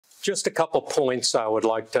Just a couple points I would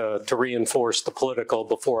like to reinforce the political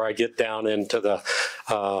before I get down into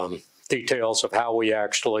the details of how we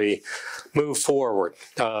actually move forward.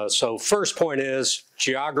 So first point is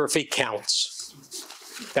geography counts.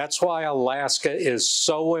 That's why Alaska is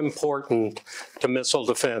so important to missile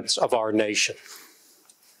defense of our nation,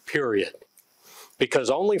 period.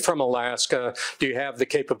 Because only from Alaska do you have the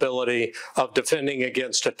capability of defending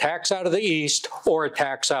against attacks out of the east or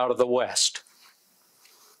attacks out of the west.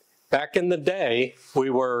 Back in the day,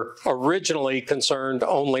 we were originally concerned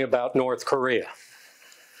only about North Korea.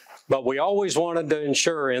 But we always wanted to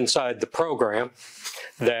ensure inside the program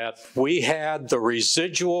that we had the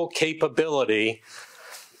residual capability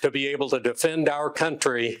to be able to defend our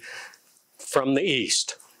country from the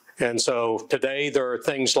east. And so today there are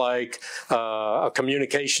things like a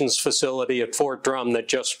communications facility at Fort Drum that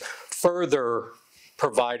just further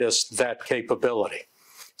provide us that capability.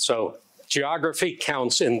 So geography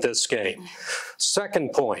counts in this game.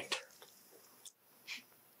 Second point,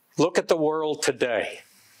 look at the world today.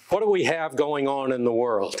 What do we have going on in the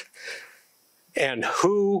world? And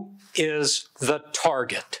who is the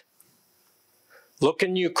target? Look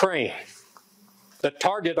in Ukraine. The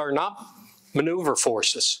target are not maneuver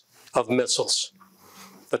forces of missiles.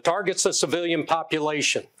 The target's the civilian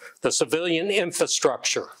population, the civilian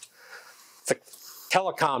infrastructure, the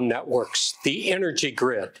telecom networks, the energy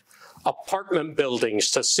grid, apartment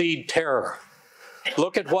buildings to seed terror.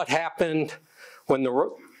 Look at what happened when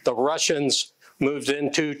the Russians moved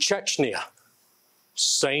into Chechnya.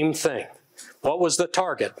 Same thing. What was the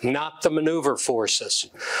target? Not the maneuver forces.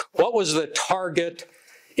 What was the target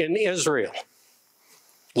in Israel?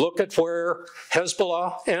 Look at where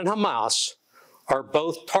Hezbollah and Hamas are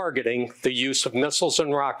both targeting the use of missiles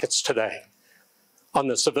and rockets today. On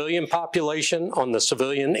the civilian population, on the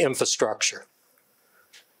civilian infrastructure.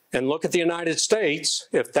 And look at the United States.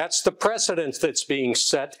 If that's the precedent that's being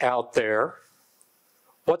set out there,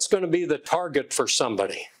 what's going to be the target for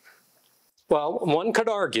somebody? Well, one could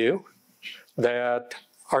argue that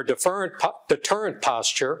our deterrent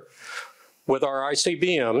posture with our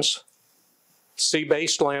ICBMs,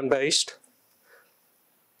 sea-based, land-based,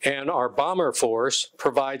 and our bomber force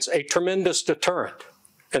provides a tremendous deterrent,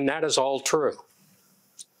 and that is all true.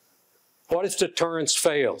 What if deterrence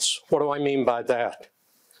fails? What do I mean by that?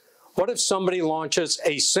 What if somebody launches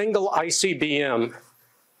a single ICBM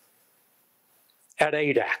at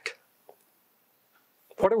ADAC?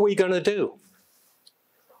 What are we going to do?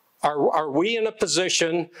 Are we in a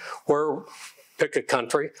position where, pick a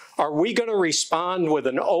country, are we going to respond with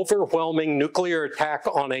an overwhelming nuclear attack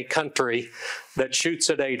on a country that shoots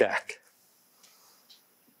at ADAC?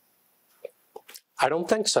 I don't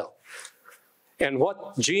think so. And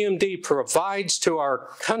what GMD provides to our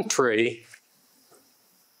country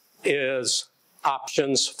is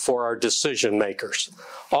options for our decision makers.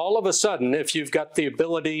 All of a sudden, if you've got the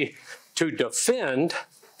ability to defend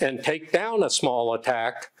and take down a small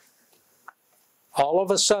attack, all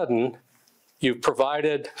of a sudden, you've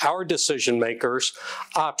provided our decision makers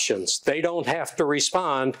options. They don't have to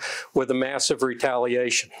respond with a massive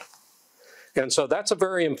retaliation. And so that's a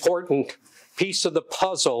very important piece of the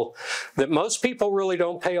puzzle that most people really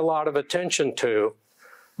don't pay a lot of attention to,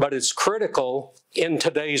 but it's critical in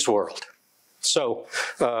today's world. So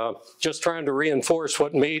just trying to reinforce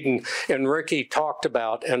what Meade and Ricky talked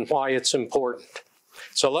about and why it's important.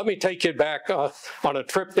 So let me take you back on a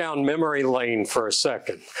trip down memory lane for a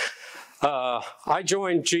second. I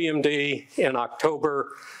joined GMD in October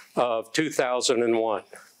of 2001.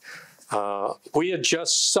 We had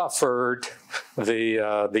just suffered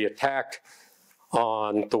the attack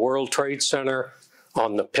on the World Trade Center,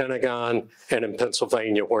 on the Pentagon, and in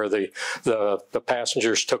Pennsylvania, where the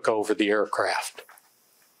passengers took over the aircraft.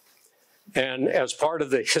 And as part of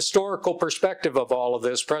the historical perspective of all of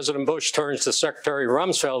this, President Bush turns to Secretary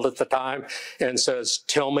Rumsfeld at the time and says,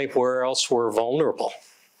 "Tell me where else we're vulnerable."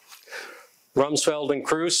 Rumsfeld and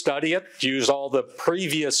crew study it, use all the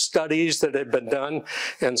previous studies that had been done,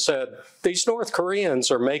 and said, these North Koreans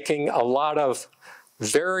are making a lot of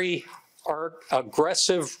very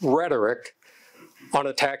aggressive rhetoric on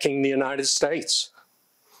attacking the United States.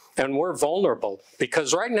 And we're vulnerable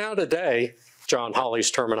because right now today, John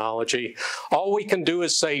Hawley's terminology, all we can do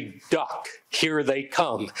is say, duck, here they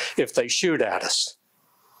come if they shoot at us.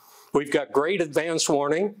 We've got great advanced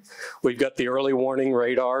warning. We've got the early warning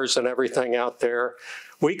radars and everything out there.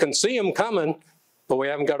 We can see them coming, but we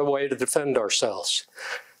haven't got a way to defend ourselves.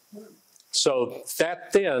 So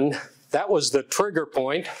that was the trigger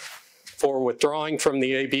point for withdrawing from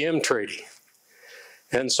the ABM treaty.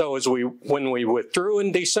 And so when we withdrew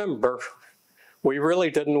in December, we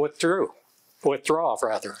really didn't withdraw. withdraw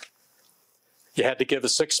rather. You had to give a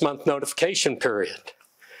 6-month notification period.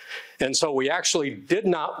 And so we actually did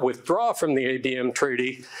not withdraw from the ABM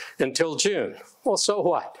treaty until June. Well, so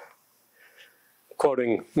what?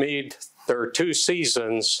 Quoting Meade, there are 2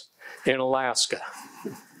 seasons in Alaska,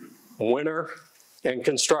 winter and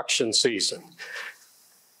construction season.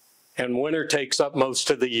 And winter takes up most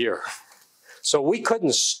of the year. So we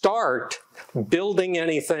couldn't start building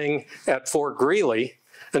anything at Fort Greely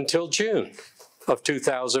until June of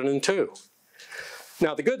 2002.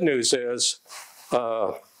 Now, the good news is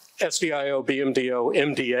SDIO, BMDO,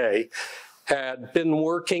 MDA had been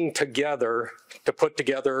working together to put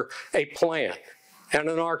together a plan and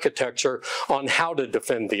an architecture on how to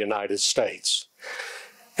defend the United States.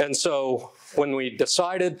 And so when we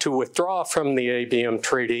decided to withdraw from the ABM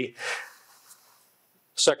treaty,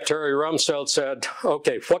 Secretary Rumsfeld said,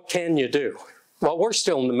 okay, what can you do? Well, we're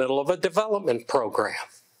still in the middle of a development program.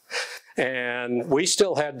 And we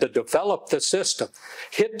still had to develop the system.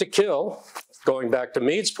 Hit to kill, going back to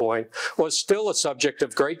Meade's point, was still a subject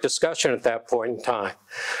of great discussion at that point in time.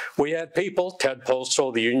 We had people, Ted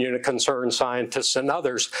Postal, the Union of Concerned Scientists, and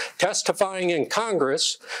others, testifying in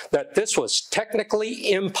Congress that this was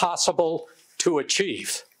technically impossible to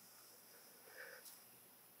achieve.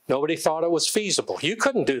 Nobody thought it was feasible. You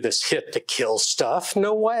couldn't do this hit-to-kill stuff.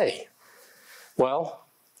 No way. Well,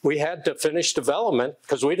 we had to finish development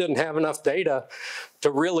because we didn't have enough data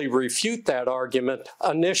to really refute that argument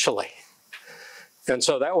initially. And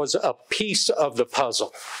so that was a piece of the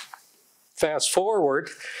puzzle. Fast forward,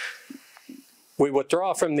 we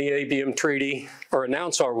withdraw from the ABM treaty, or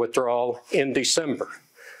announce our withdrawal in December.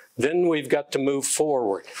 Then we've got to move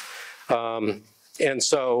forward. And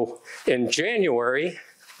so in January,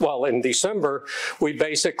 well, in December, we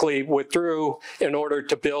basically withdrew in order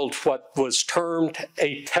to build what was termed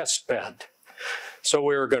a test bed. So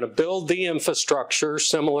we were going to build the infrastructure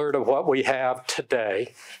similar to what we have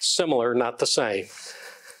today, similar, not the same.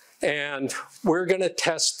 And we're going to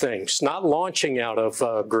test things, not launching out of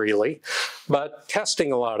Greely, but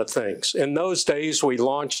testing a lot of things. In those days, we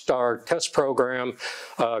launched our test program,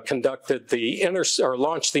 launched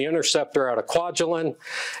the interceptor out of Kwajalein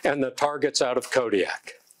and the targets out of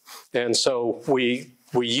Kodiak. And so we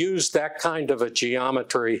used that kind of a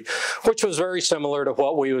geometry, which was very similar to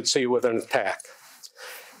what we would see with an attack.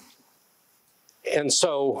 And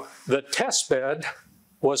so the test bed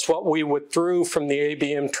was what we withdrew from the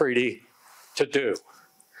ABM treaty to do.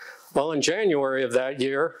 Well, in January of that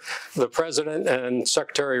year, the President and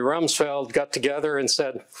Secretary Rumsfeld got together and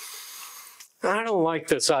said, I don't like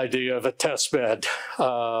this idea of a test bed.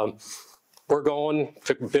 We're going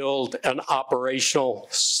to build an operational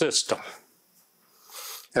system.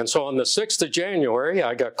 And so on the 6th of January,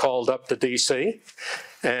 I got called up to DC,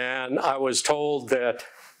 and I was told that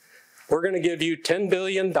we're going to give you $10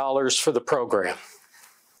 billion for the program.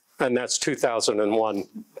 And that's 2001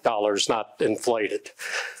 dollars, not inflated.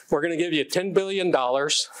 We're going to give you $10 billion.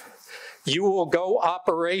 You will go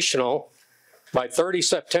operational by 30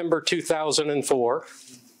 September 2004.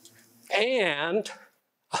 And,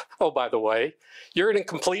 oh, by the way, you're in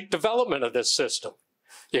complete development of this system.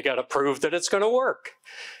 You got to prove that it's going to work.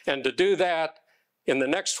 And to do that, in the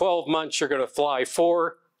next 12 months, you're going to fly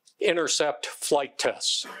 4 intercept flight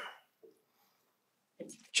tests.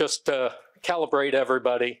 Just to calibrate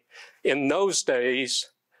everybody, in those days,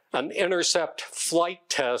 an intercept flight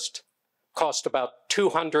test cost about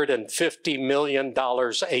 $250 million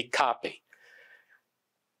a copy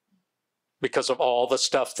because of all the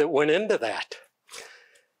stuff that went into that.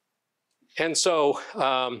 And so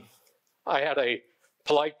I had a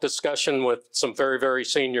polite discussion with some very, very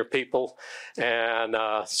senior people and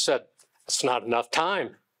said, it's not enough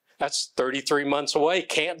time. That's 33 months away,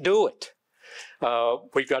 can't do it.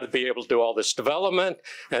 We've got to be able to do all this development,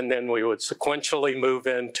 and then we would sequentially move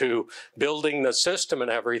into building the system and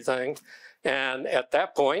everything. And at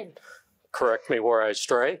that point, correct me where I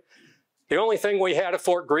stray, the only thing we had at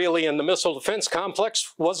Fort Greely in the missile defense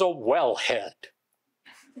complex was a wellhead.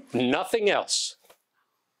 Nothing else.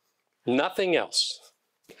 Nothing else.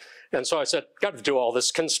 And so I said, got to do all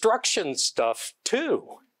this construction stuff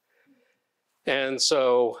too. And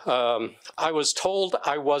so I was told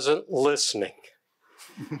I wasn't listening.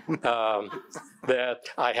 That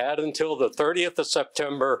I had until the 30th of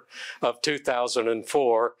September of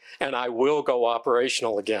 2004, and I will go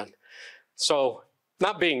operational again. So,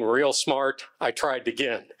 not being real smart, I tried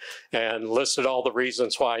again and listed all the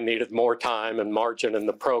reasons why I needed more time and margin in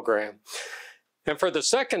the program. And for the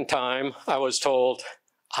second time, I was told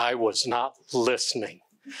I was not listening.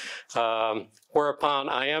 Whereupon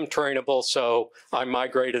I am trainable, so I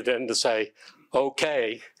migrated in to say,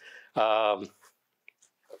 okay, we'll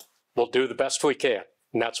do the best we can.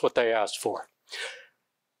 And that's what they asked for.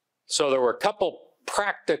 So there were a couple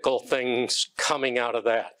practical things coming out of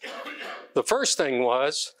that. The first thing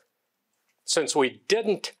was, since we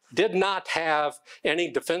did not have any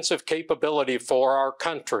defensive capability for our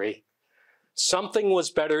country, something was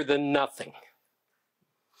better than nothing.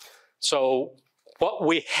 So what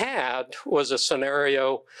we had was a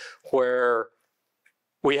scenario where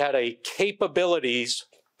we had a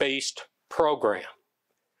capabilities-based program.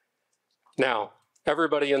 Now,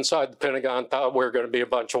 everybody inside the Pentagon thought we were going to be a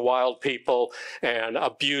bunch of wild people and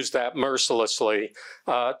abuse that mercilessly.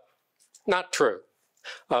 Not true.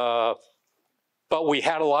 But we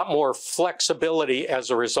had a lot more flexibility as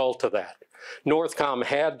a result of that. Northcom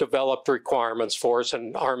had developed requirements for us,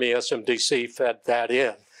 and Army SMDC fed that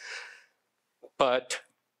in. But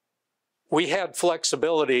we had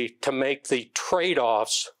flexibility to make the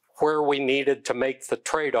trade-offs where we needed to make the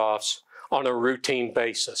trade-offs on a routine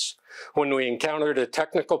basis. When we encountered a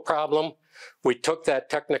technical problem, we took that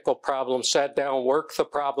technical problem, sat down, worked the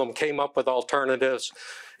problem, came up with alternatives,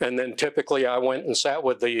 and then typically I went and sat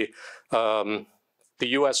with the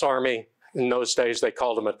U.S. Army. In those days, they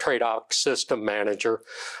called him a trade-off system manager,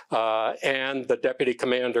 and the deputy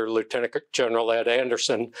commander, Lieutenant General Ed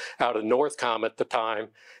Anderson, out of Northcom at the time,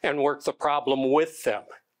 and worked the problem with them.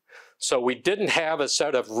 So we didn't have a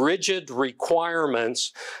set of rigid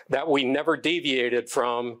requirements that we never deviated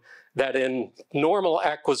from, that in normal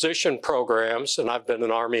acquisition programs, and I've been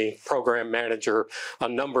an Army program manager a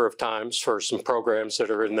number of times for some programs that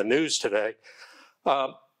are in the news today,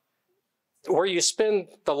 where you spend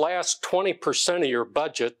the last 20% of your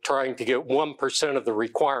budget trying to get 1% of the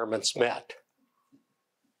requirements met.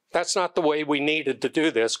 That's not the way we needed to do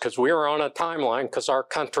this, because we were on a timeline because our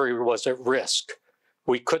country was at risk.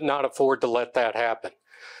 We could not afford to let that happen.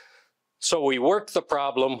 So we worked the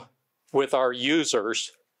problem with our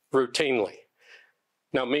users routinely.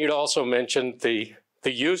 Now, Meade also mentioned the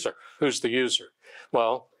user. Who's the user?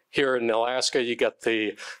 Well, here in Alaska, you got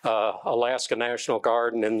the Alaska National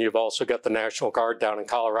Guard, and then you've also got the National Guard down in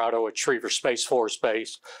Colorado at Schriever Space Force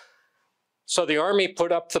Base. So the Army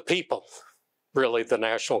put up the people, really the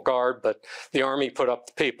National Guard, but the Army put up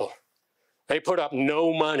the people. They put up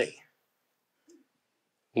no money,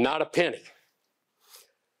 not a penny.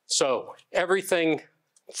 So everything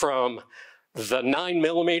from the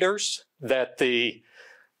 9mm that the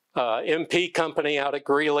MP company out at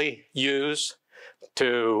Greely use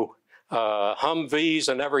to Humvees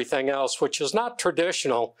and everything else, which is not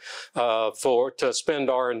traditional to spend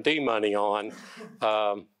R&D money on,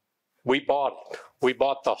 we bought it. We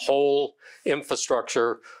bought the whole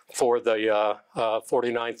infrastructure for the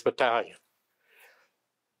 49th Battalion.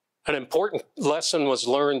 An important lesson was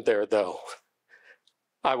learned there, though.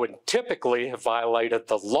 I would typically have violated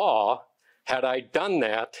the law had I done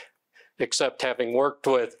that, except having worked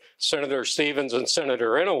with Senator Stevens and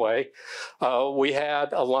Senator Inouye. We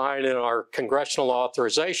had a line in our congressional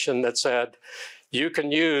authorization that said, you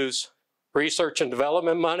can use research and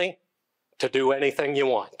development money to do anything you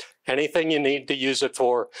want, anything you need to use it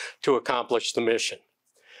for to accomplish the mission.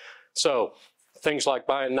 So things like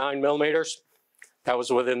buying 9mm, that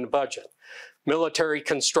was within the budget. Military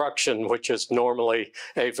construction, which is normally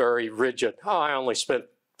a very rigid, I only spent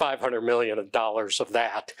 $500 million of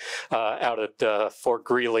that out at Fort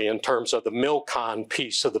Greely in terms of the MILCON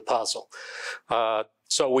piece of the puzzle.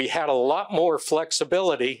 So we had a lot more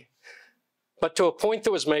flexibility, but to a point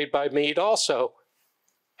that was made by Meade also,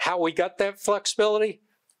 how we got that flexibility?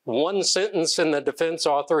 One sentence in the Defense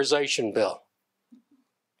Authorization Bill.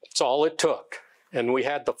 That's all it took. And we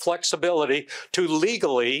had the flexibility to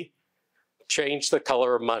legally change the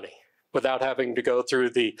color of money without having to go through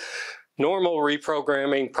the normal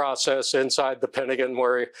reprogramming process inside the Pentagon,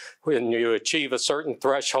 where when you achieve a certain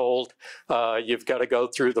threshold, you've got to go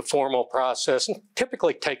through the formal process. And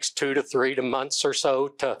typically takes 2 to 3 months or so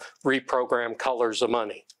to reprogram colors of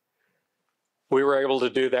money. We were able to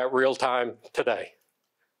do that real time today.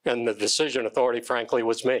 And the decision authority, frankly,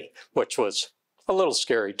 was me, which was a little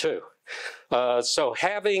scary too. So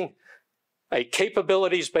having a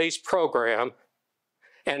capabilities-based program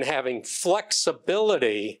and having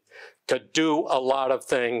flexibility to do a lot of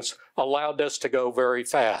things allowed us to go very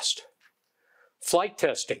fast. Flight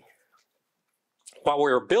testing. While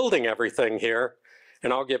we were building everything here,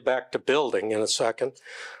 and I'll get back to building in a second,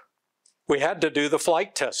 we had to do the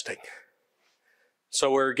flight testing. So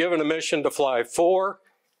we were given a mission to fly 4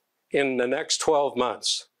 in the next 12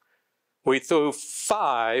 months. We flew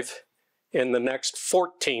 5 in the next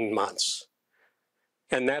 14 months.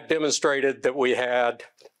 And that demonstrated that we had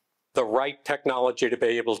the right technology to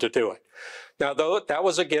be able to do it. Now, though that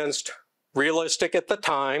was against realistic at the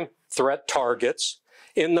time threat targets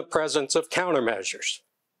in the presence of countermeasures.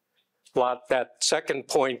 That second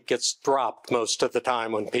point gets dropped most of the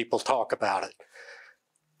time when people talk about it.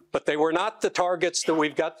 But they were not the targets that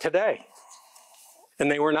we've got today.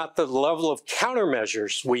 And they were not the level of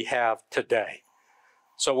countermeasures we have today.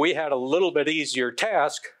 So we had a little bit easier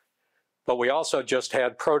task, but we also just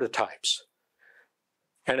had prototypes.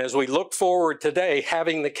 And as we look forward today,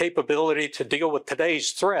 having the capability to deal with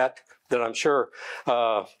today's threat that I'm sure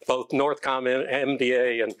both Northcom,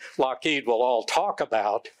 MDA, and Lockheed will all talk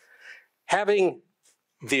about, having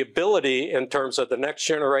the ability in terms of the next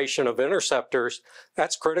generation of interceptors,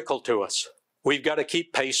 that's critical to us. We've got to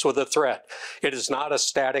keep pace with the threat. It is not a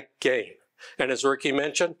static game. And as Ricky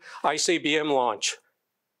mentioned, ICBM launch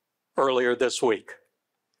earlier this week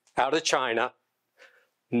out of China.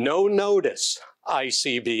 No notice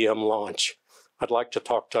ICBM launch. I'd like to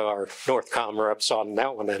talk to our Northcom reps on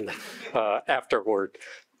that one afterward.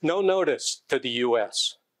 No notice to the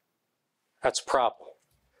US. That's a problem.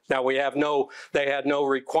 Now they had no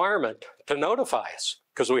requirement to notify us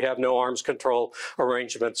because we have no arms control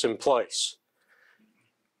arrangements in place.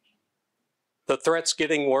 The threat's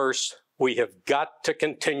getting worse. We have got to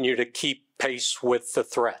continue to keep pace with the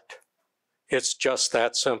threat. It's just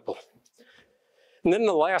that simple. And then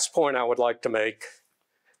the last point I would like to make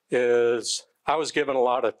is I was given a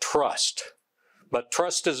lot of trust, but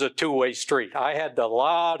trust is a two-way street. I had a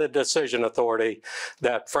lot of decision authority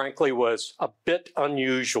that frankly was a bit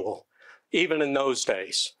unusual, even in those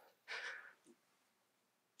days.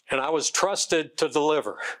 And I was trusted to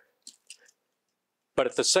deliver. But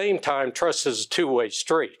at the same time, trust is a two-way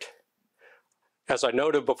street. As I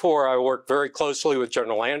noted before, I worked very closely with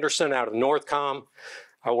General Anderson out of Northcom.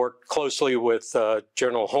 I worked closely with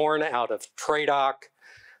General Horn out of TRADOC.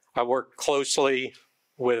 I worked closely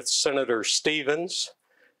with Senator Stevens.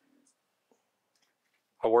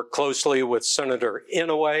 I worked closely with Senator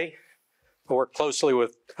Inouye. I worked closely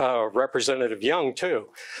with Representative Young, too.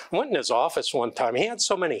 I went in his office one time. He had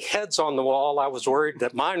so many heads on the wall, I was worried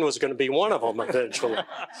that mine was going to be one of them eventually.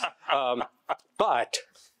 But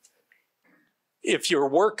if you're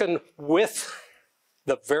working with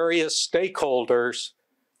the various stakeholders,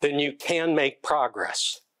 then you can make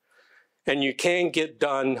progress. And you can get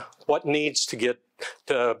done what needs to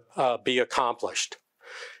be accomplished.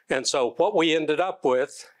 And so what we ended up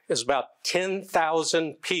with is about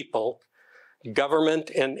 10,000 people,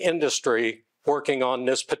 government and industry, working on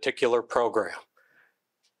this particular program.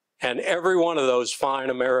 And every one of those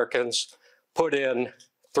fine Americans put in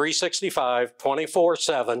 365,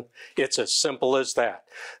 24/7. It's as simple as that.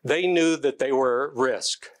 They knew that they were at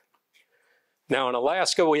risk. Now in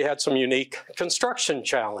Alaska, we had some unique construction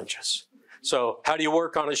challenges. So how do you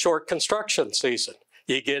work on a short construction season?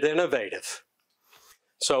 You get innovative.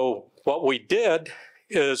 So what we did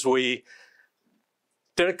is we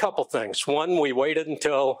did a couple things. One, we waited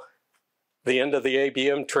until the end of the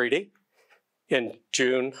ABM treaty in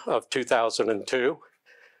June of 2002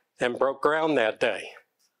 and broke ground that day.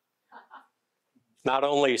 Not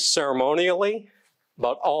only ceremonially,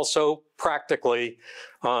 but also practically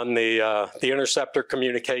on the interceptor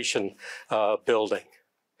communication building.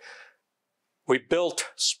 We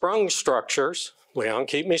built sprung structures. Leon,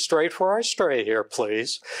 keep me straight where I stray here,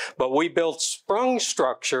 please. But we built sprung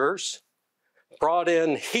structures, brought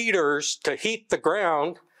in heaters to heat the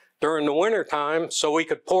ground during the wintertime so we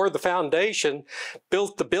could pour the foundation,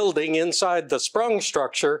 built the building inside the sprung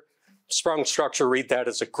structure. Sprung structure, read that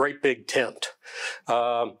as a great big tent,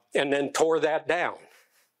 and then tore that down.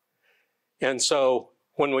 And so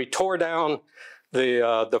when we tore down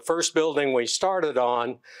the first building we started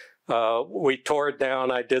on, we tore it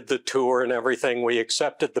down. I did the tour and everything. We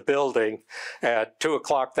accepted the building at 2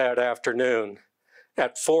 o'clock that afternoon.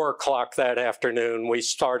 At 4 o'clock that afternoon, we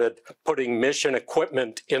started putting mission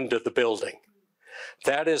equipment into the building.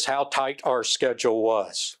 That is how tight our schedule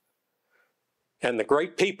was. And the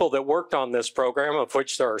great people that worked on this program, of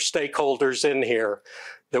which there are stakeholders in here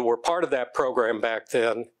that were part of that program back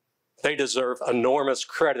then, they deserve enormous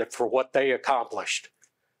credit for what they accomplished.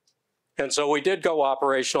 And so we did go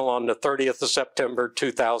operational on the 30th of September,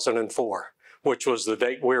 2004, which was the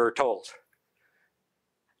date we were told,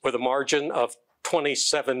 with a margin of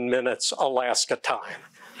 27 minutes Alaska time.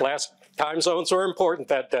 Last time zones were important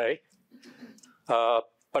that day.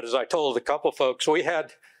 But as I told a couple folks, we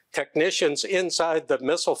had technicians inside the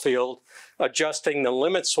missile field adjusting the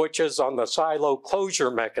limit switches on the silo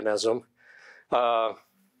closure mechanism while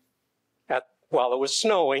it was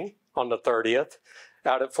snowing on the 30th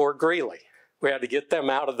out at Fort Greely. We had to get them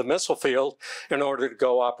out of the missile field in order to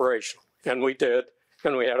go operational. And we did,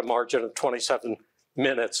 and we had a margin of 27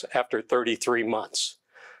 minutes after 33 months.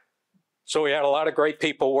 So we had a lot of great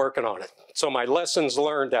people working on it. So my lessons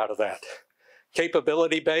learned out of that.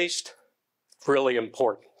 Capability-based, really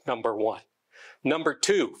important, number one. Number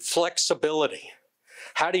two, flexibility.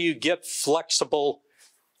 How do you get flexible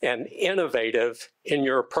and innovative in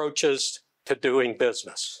your approaches to doing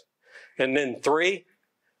business? And then three,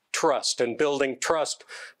 trust, and building trust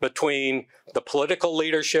between the political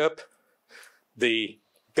leadership, the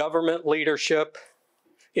government leadership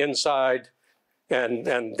inside,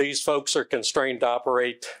 and these folks are constrained to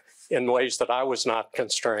operate in ways that I was not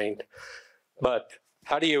constrained. But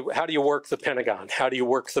how do you work the Pentagon? How do you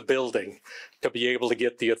work the building to be able to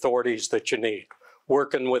get the authorities that you need?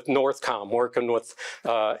 Working with Northcom, working with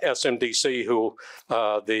SMDC, who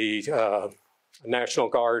the National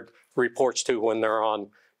Guard reports to when they're on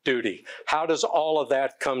duty. How does all of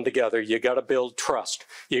that come together? You got to build trust.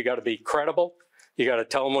 You got to be credible. You got to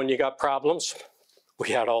tell them when you got problems. We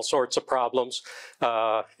had all sorts of problems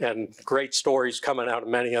and great stories coming out of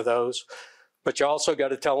many of those. But you also got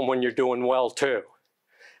to tell them when you're doing well too.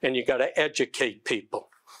 And you got to educate people.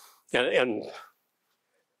 And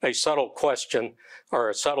a subtle question or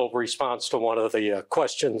a subtle response to one of the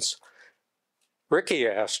questions Ricky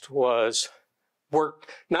asked was, work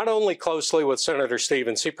not only closely with Senator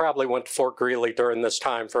Stevens, he probably went to Fort Greely during this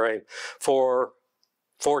time frame four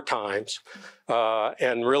times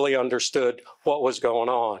and really understood what was going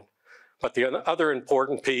on. But the other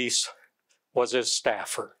important piece was his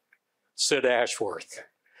staffer, Sid Ashworth.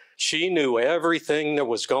 She knew everything that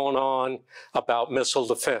was going on about missile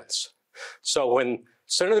defense. So when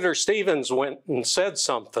Senator Stevens went and said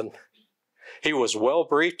something, he was well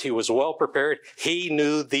briefed, he was well prepared, he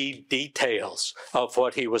knew the details of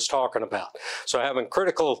what he was talking about. So having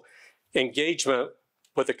critical engagement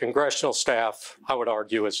with the congressional staff, I would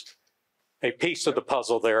argue, is a piece of the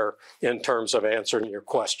puzzle there in terms of answering your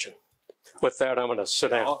question. With that, I'm going to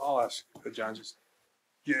sit down. I'll ask John. Just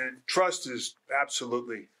trust is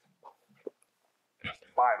absolutely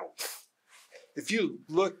vital. If you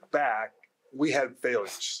look back, we had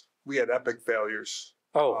failures. We had epic failures.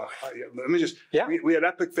 Oh, let me just. Yeah. We had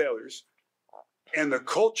epic failures, and the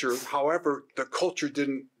culture. However, the culture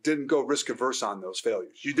didn't go risk averse on those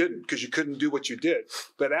failures. You didn't, because you couldn't do what you did.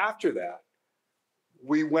 But after that,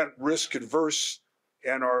 we went risk adverse,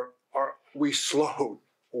 and we slowed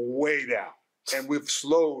way down, and we've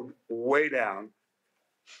slowed way down.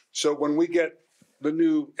 So when we get the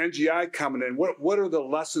new NGI coming in, what are the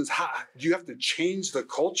lessons? How do you have to change the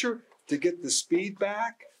culture to get the speed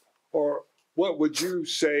back, or what would you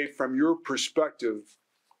say from your perspective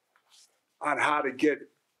on how to get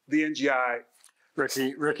the NGI?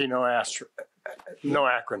 Ricky, no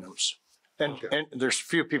acronyms. And, Okay. and there's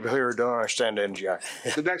few people here who don't understand NGI.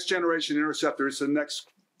 The next generation interceptor is the next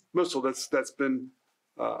missile that's been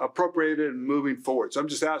appropriated and moving forward. So I'm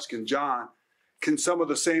just asking, John, can some of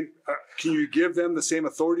the same, can you give them the same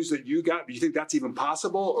authorities that you got? Do you think that's even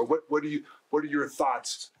possible? Or what are your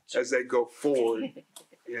thoughts as they go forward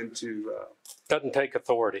into? doesn't take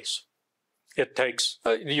authorities. It takes,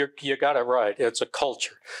 you got it right, it's a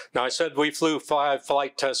culture. Now I said we flew 5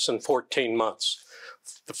 flight tests in 14 months.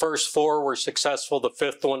 The first 4 were successful, the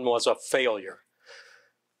 5th one was a failure.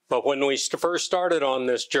 But when we first started on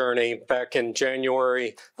this journey back in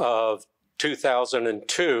January of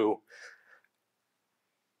 2002,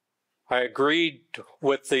 I agreed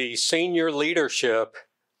with the senior leadership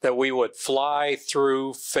that we would fly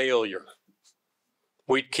through failure.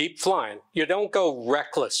 We'd keep flying. You don't go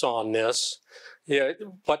reckless on this. Yeah,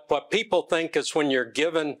 but what people think is when you're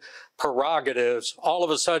given prerogatives, all of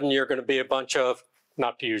a sudden you're going to be a bunch of,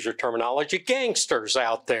 not to use your terminology, gangsters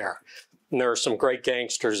out there. And there are some great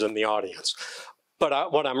gangsters in the audience.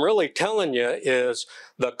 But what I'm really telling you is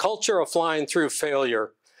the culture of flying through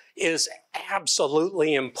failure is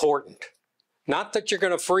absolutely important. Not that you're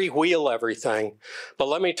going to freewheel everything, but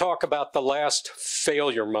let me talk about the last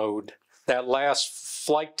failure mode, that last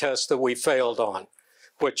flight test that we failed on,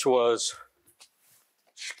 which was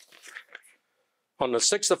on the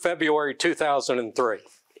 6th of February, 2003.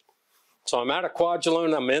 So I'm at a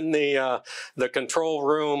Kwajalein, I'm in the control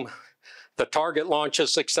room. The target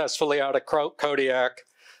launches successfully out of Kodiak.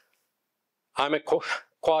 I'm at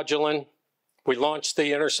Kwajalein. We launched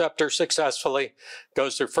the interceptor successfully,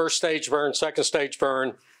 goes through first stage burn, second stage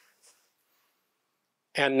burn,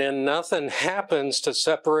 and then nothing happens to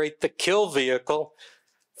separate the kill vehicle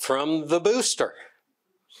from the booster.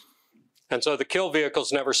 And so the kill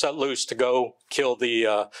vehicle's never set loose to go kill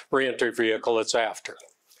the reentry vehicle it's after.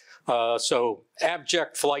 So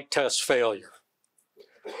abject flight test failure.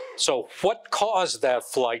 So what caused that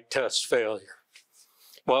flight test failure?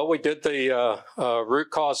 Well, we did the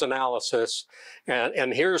root cause analysis,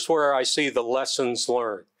 and here's where I see the lessons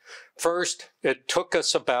learned. First, it took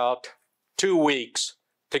us about 2 weeks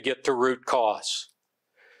to get to root cause.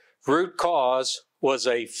 Root cause was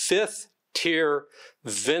a 5th-tier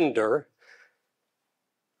vendor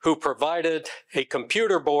who provided a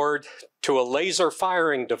computer board to a laser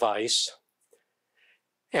firing device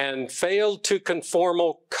and failed to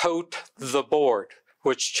conformal coat the board,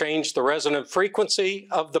 which changed the resonant frequency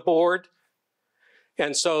of the board.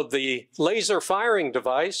 And so the laser firing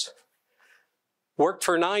device worked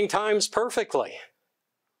for 9 times perfectly,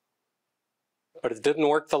 but it didn't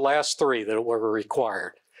work the last 3 that were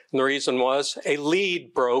required. And the reason was a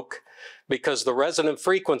lead broke because the resonant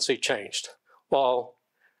frequency changed. Well,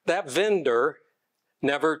 that vendor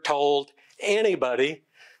never told anybody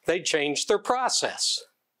they changed their process.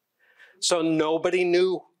 So nobody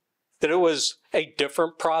knew that it was a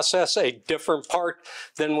different process, a different part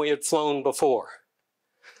than we had flown before.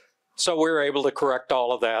 So we were able to correct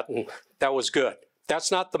all of that, and that was good.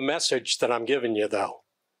 That's not the message that I'm giving you, though.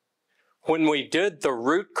 When we did the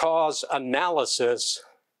root cause analysis,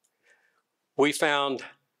 we found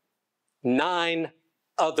 9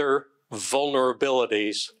 other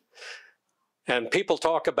vulnerabilities. And people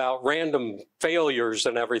talk about random failures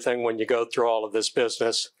and everything when you go through all of this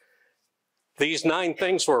business. These 9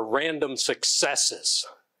 things were random successes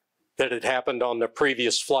that had happened on the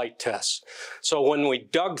previous flight tests. So when we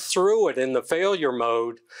dug through it in the failure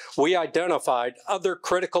mode, we identified other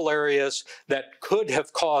critical areas that could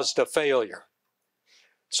have caused a failure.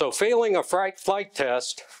 So failing a flight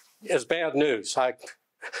test is bad news.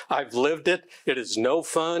 I've lived it. It is no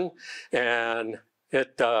fun, and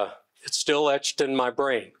it's still etched in my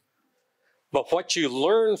brain. But what you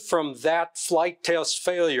learn from that flight test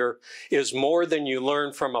failure is more than you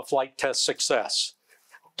learn from a flight test success.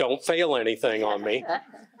 Don't fail anything on me.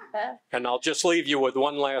 And I'll just leave you with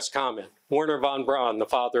one last comment. Wernher von Braun, the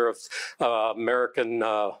father of American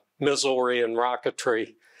missilery and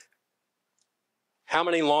rocketry, how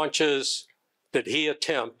many launches did he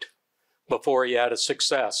attempt before he had a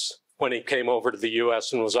success when he came over to the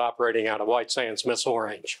U.S. and was operating out of White Sands Missile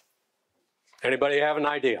Range? Anybody have an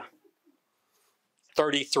idea?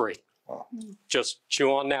 33. Just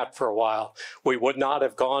chew on that for a while. We would not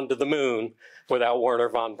have gone to the moon without Wernher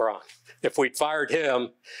von Braun. If we'd fired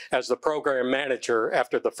him as the program manager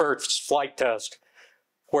after the first flight test,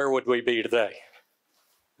 where would we be today?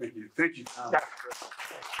 Thank you. Thank you, Tom.